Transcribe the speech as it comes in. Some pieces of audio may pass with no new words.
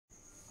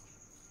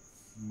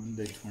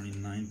Monday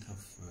 29th of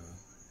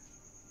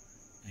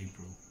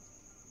April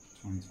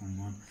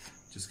 2021.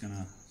 Just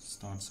gonna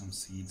start some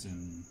seeds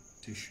in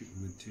tissue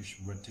with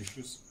wet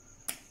tissues.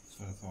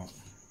 So I thought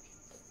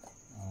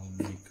I'll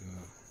make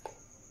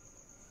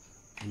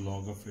a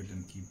log of it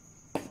and keep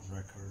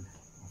record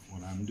of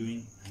what I'm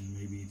doing, and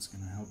maybe it's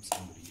gonna help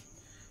somebody.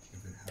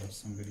 If it helps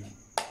somebody,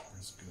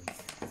 that's good.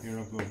 Here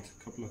I've got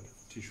a couple of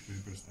tissue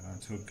papers that I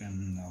took,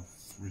 and I've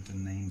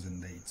written names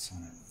and dates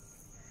on it.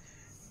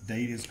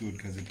 Date is good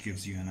because it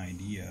gives you an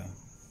idea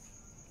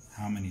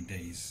how many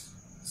days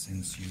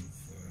since you've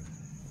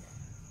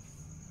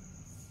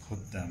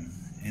put them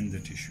in the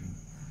tissue.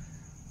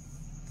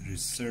 There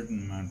is a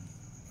certain amount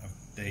of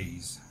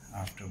days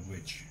after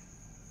which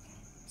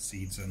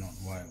seeds are not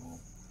viable.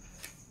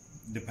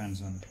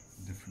 Depends on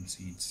different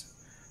seeds.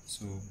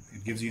 So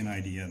it gives you an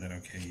idea that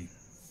okay,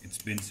 it's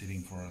been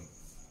sitting for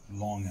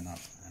long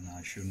enough and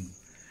I shouldn't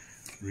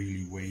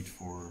really wait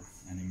for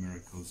any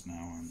miracles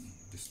now and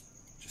just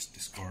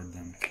discard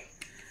them.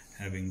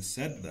 Having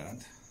said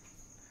that,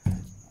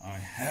 I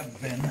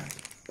have been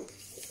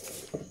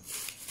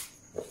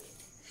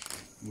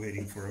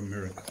waiting for a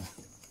miracle,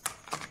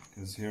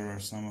 because here are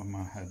some of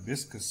my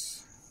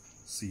hibiscus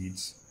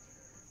seeds,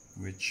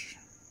 which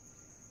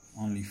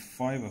only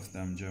 5 of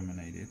them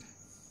germinated.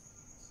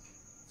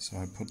 So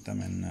I put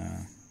them in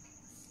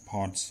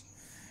pots,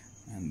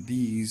 and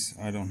these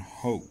I don't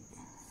hope,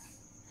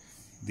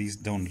 these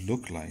don't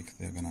look like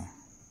they're gonna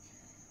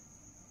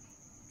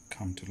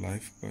come to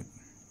life, but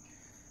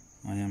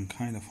I am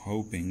kind of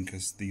hoping,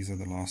 because these are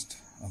the last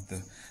of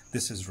the,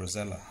 this is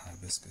Rosella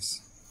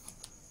hibiscus,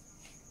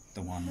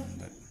 the one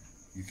that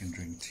you can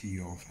drink tea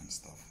of and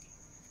stuff.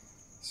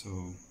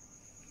 So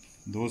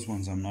those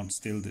ones I'm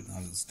still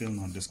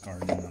not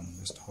discarding. I'm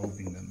just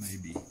hoping that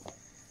maybe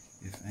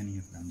if any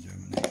of them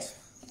germinate.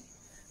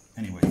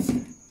 Anyway,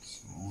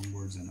 so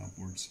onwards and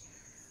upwards.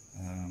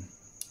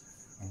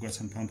 I've got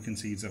some pumpkin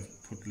seeds. I've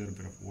put a little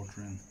bit of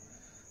water in.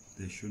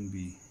 There shouldn't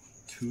be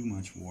too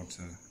much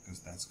water,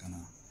 because that's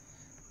gonna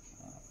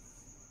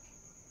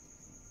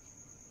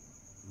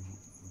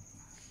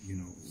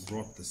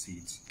rot the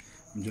seeds.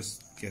 I'm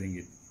just getting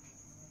it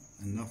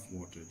enough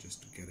water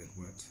just to get it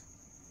wet.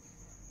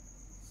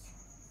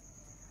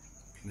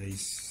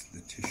 Place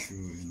the tissue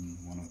in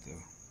one of the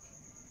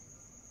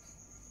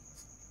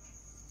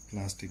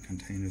plastic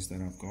containers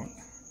that I've got,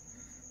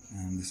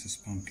 and this is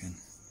pumpkin.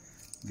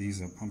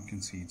 These are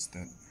pumpkin seeds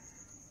that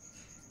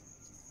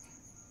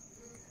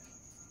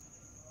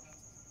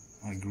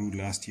I grew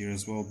last year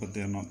as well, but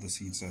they're not the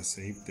seeds I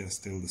saved. They're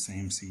still the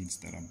same seeds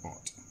that I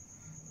bought.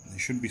 They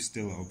should be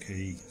still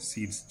okay.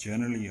 Seeds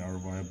generally are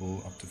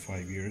viable up to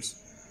 5 years.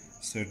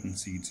 Certain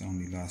seeds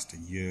only last a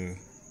year.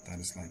 That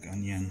is like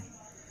onion.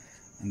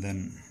 And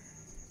then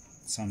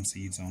some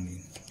seeds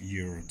only a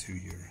year or 2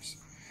 years.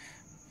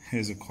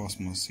 Here's a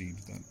cosmos seed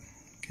that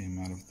came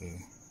out of the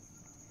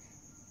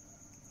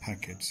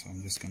packet, so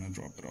I'm just gonna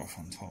drop it off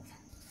on top.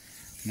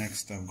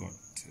 Next I've got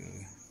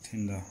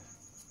tinder.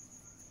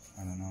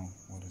 I don't know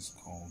what it's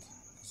called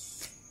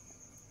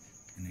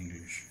in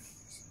English.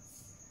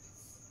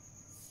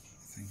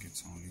 I think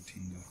it's only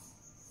tinder.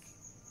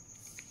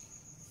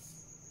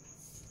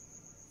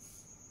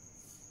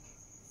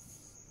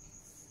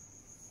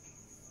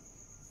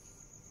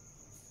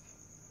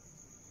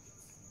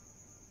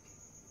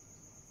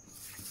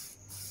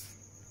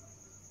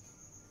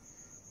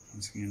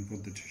 Once again,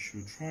 put the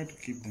tissue, try to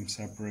keep them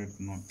separate,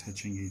 not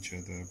touching each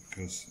other,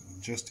 because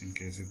just in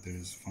case if there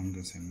is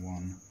fungus in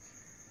one,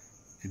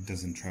 it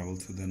doesn't travel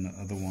to the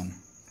other one.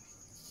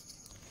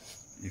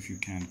 If you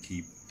can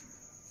keep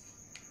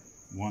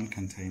one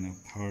container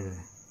per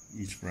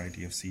each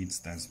variety of seeds,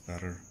 that's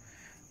better.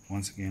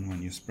 Once again,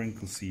 when you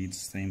sprinkle seeds,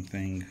 same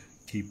thing,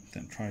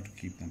 try to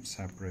keep them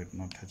separate,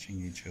 not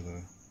touching each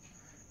other,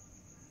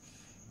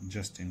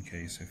 just in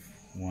case if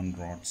one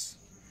rots,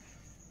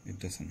 it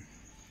doesn't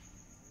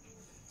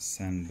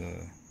send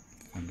the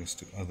fungus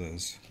to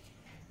others.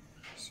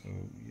 So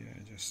yeah,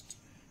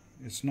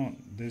 there's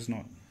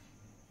not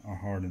a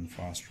hard and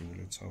fast rule.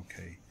 It's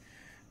okay.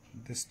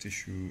 This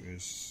tissue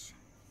is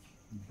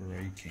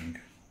breaking.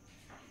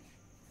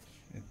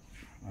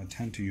 I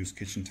tend to use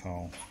kitchen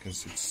towel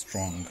because it's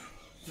strong.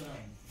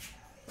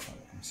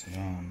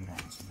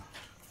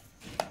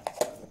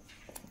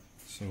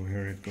 So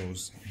here it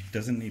goes. It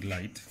doesn't need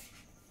light.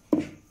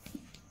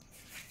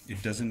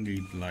 It doesn't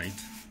need light.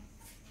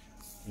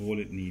 All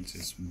it needs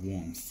is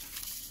warmth.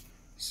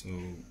 So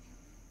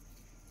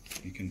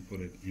you can put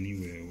it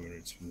anywhere where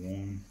it's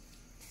warm.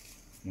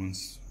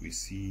 Once we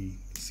see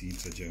the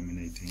seeds are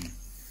germinating,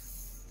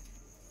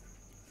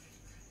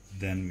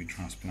 then we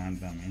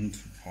transplant them into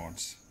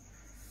pots,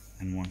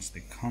 and once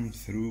they come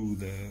through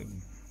the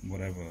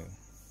whatever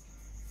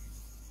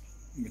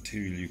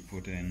material you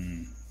put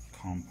in,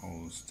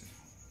 compost,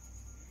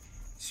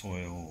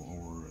 soil,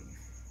 or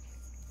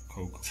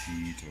cocoa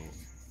peat, or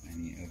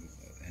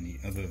any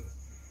other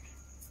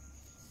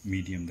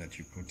medium that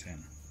you put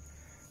in,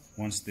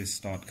 once they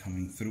start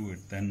coming through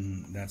it,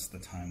 then that's the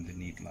time they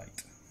need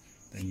light.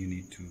 Then you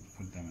need to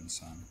put them in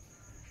sun.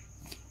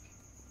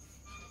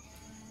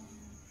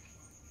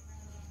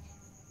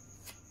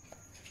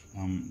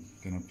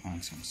 Gonna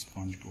plant some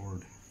sponge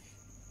gourd.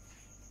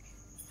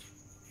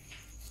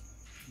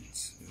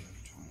 It's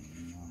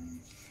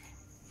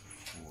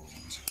 29/4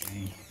 once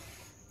again.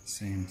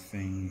 Same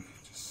thing,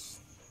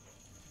 just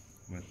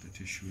wet the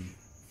tissue.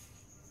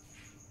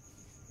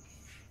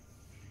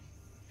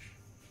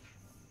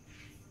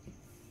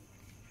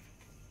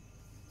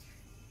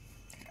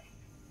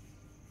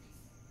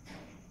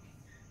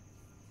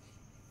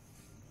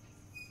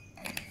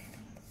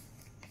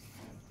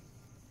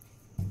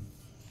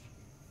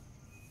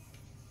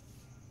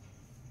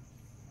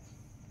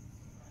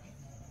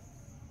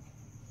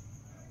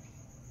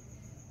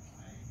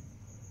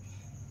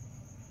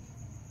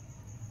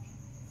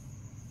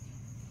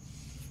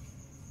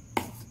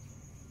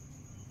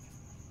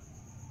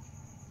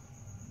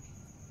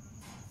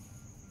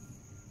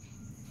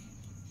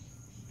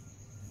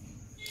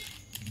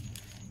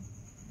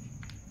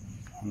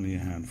 Only a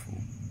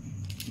handful,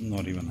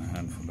 not even a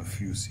handful, a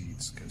few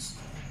seeds, because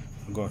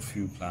I got a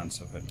few plants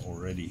of it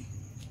already,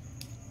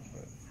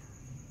 but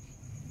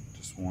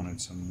just wanted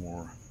some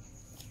more.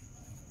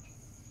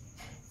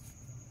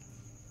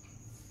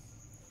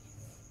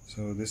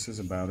 So this is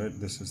about it.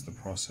 This is the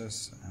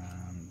process,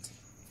 and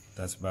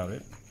that's about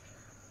it.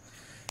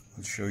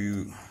 I'll show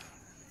you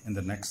in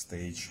the next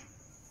stage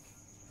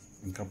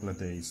in a couple of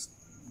days,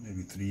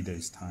 maybe 3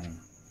 days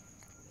time,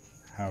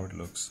 how it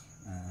looks,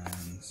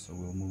 and so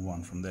we'll move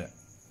on from there.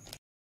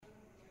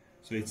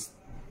 So it's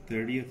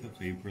 30th of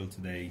April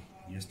today.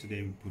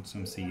 Yesterday we put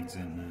some seeds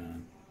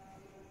in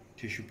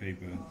tissue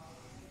paper.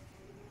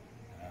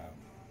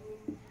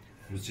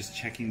 I was just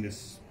checking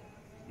this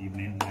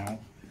evening now,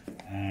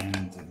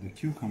 and the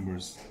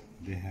cucumbers,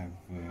 they have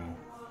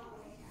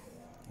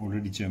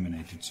already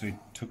germinated, so it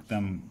took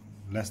them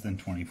less than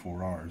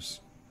 24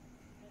 hours,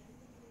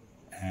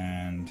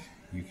 and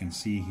you can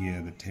see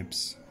here the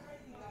tips,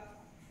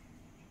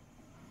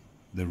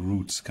 the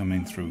roots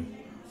coming through.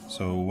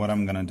 So what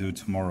I'm gonna do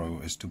tomorrow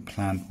is to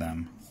plant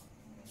them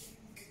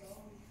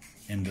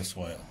in the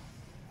soil.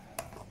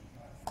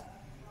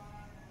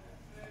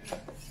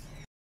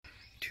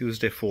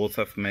 Tuesday, 4th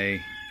of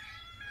May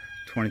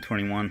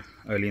 2021,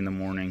 early in the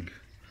morning.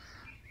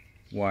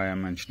 Why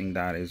I'm mentioning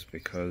that is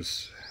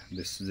because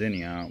this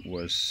zinnia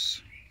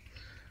was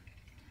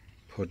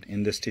put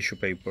in this tissue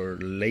paper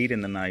late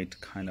in the night,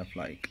 kind of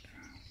like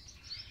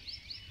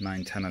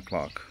 9-10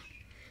 o'clock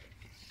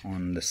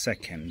on the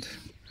 2nd,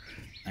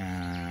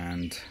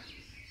 and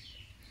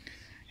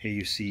here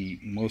you see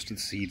most of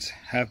the seeds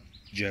have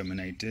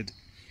germinated,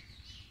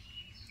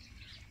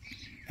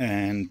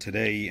 and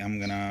today I'm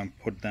gonna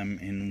put them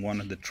in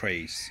one of the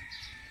trays.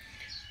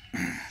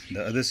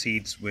 The other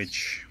seeds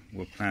which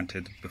were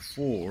planted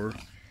before,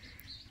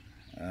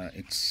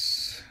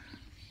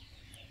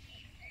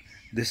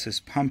 this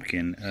is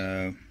pumpkin,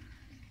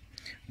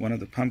 one of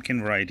the pumpkin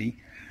variety.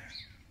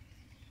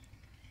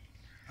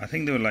 I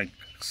think there were like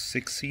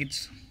 6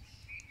 seeds.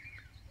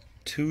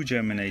 2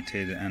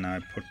 germinated, and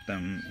I put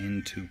them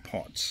into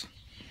pots,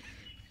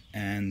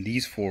 and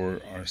these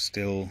 4 are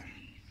still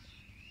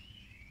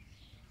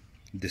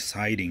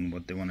deciding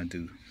what they want to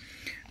do.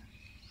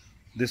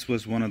 This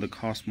was one of the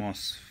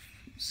cosmos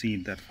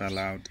seed that fell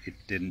out. It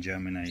didn't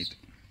germinate.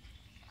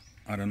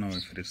 I don't know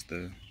if it is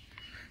the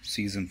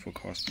season for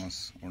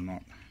cosmos or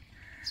not.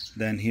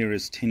 Then here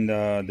is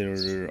Tinda.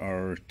 There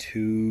are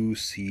 2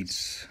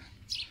 seeds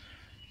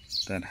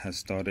that has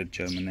started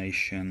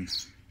germination,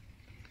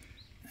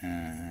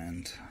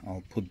 and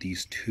I'll put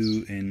these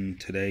 2 in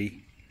today.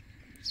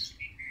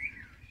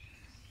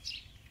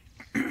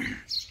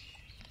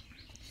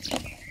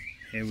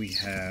 Here we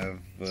have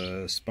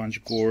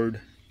sponge gourd.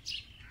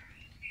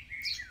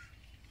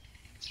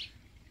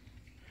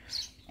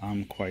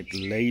 I'm quite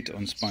late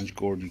on sponge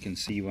gourd. You can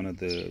see one of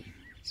the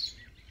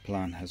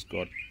plant has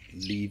got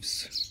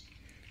leaves.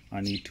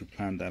 I need to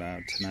plant that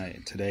out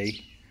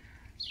today.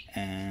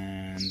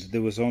 And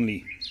there was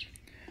only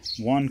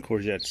 1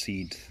 courgette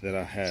seed that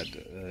I had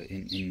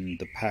in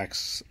the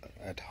packs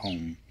at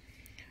home.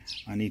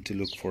 I need to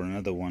look for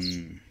another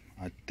one.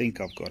 I think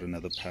I've got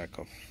another pack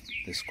of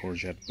this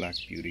courgette Black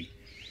Beauty.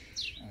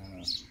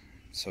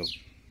 So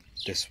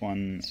this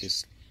one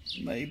is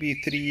maybe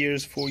 3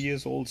 years, 4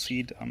 years old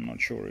seed. I'm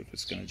not sure if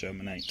it's going to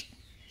germinate.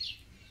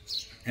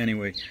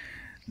 Anyway,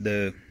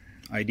 the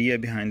idea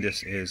behind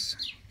this is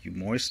you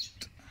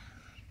moist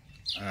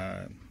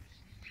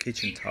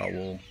kitchen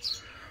towel.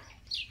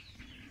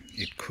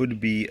 It could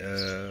be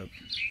a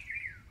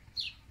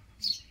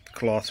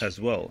cloth as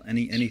well,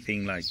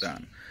 anything like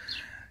that.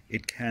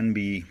 It can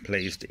be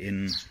placed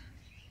in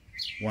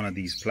one of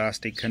these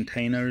plastic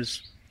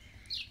containers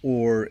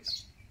or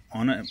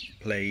on a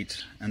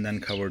plate and then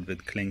covered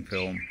with cling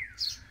film,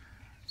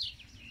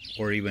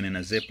 or even in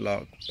a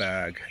Ziploc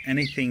bag.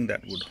 Anything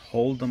that would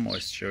hold the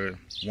moisture,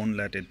 won't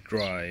let it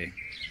dry,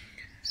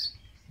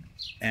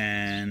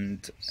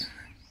 and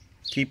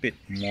keep it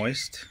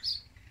moist.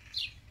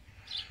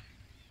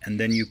 And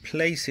then you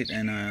place it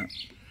in a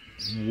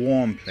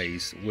warm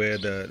place where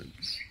the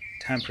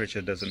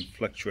temperature doesn't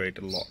fluctuate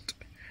a lot.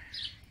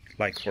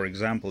 Like, for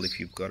example, if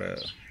you've got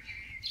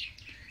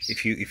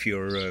if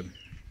you're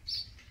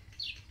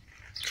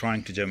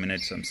trying to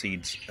germinate some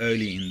seeds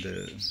early in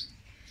the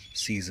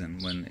season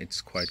when it's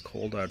quite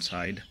cold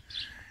outside.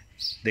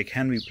 They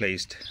can be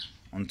placed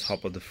on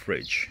top of the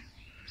fridge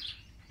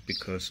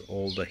because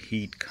all the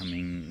heat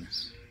coming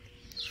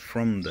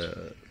from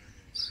the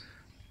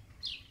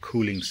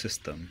cooling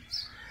system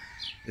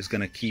is going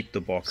to keep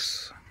the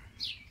box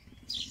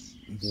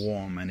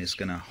warm and it's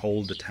going to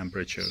hold the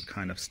temperature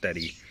kind of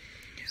steady.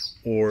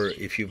 Or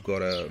if you've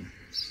got a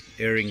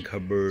airing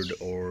cupboard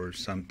or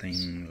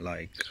something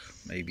like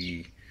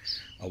maybe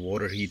a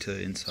water heater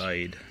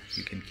inside,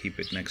 you can keep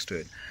it next to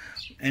it.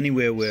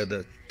 Anywhere where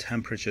the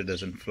temperature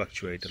doesn't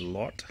fluctuate a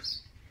lot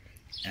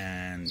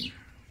and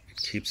it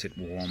keeps it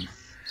warm,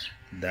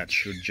 that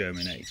should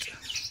germinate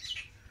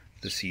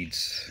the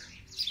seeds.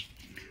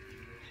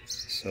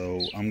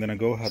 So I'm gonna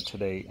go ahead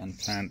today and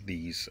plant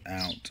these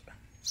out,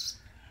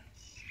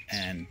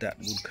 and that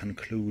would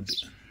conclude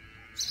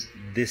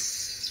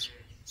this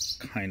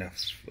kind of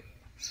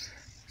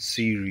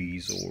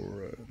series,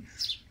 or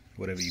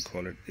whatever you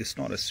call it. It's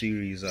not a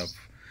series. I've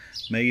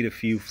made a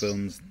few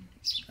films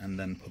and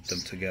then put them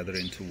together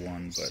into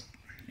one, but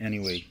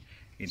anyway,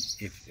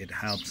 if it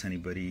helps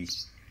anybody,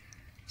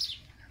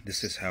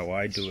 this is how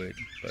I do it,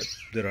 but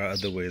there are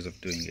other ways of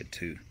doing it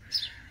too.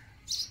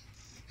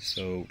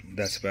 So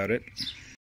that's about it.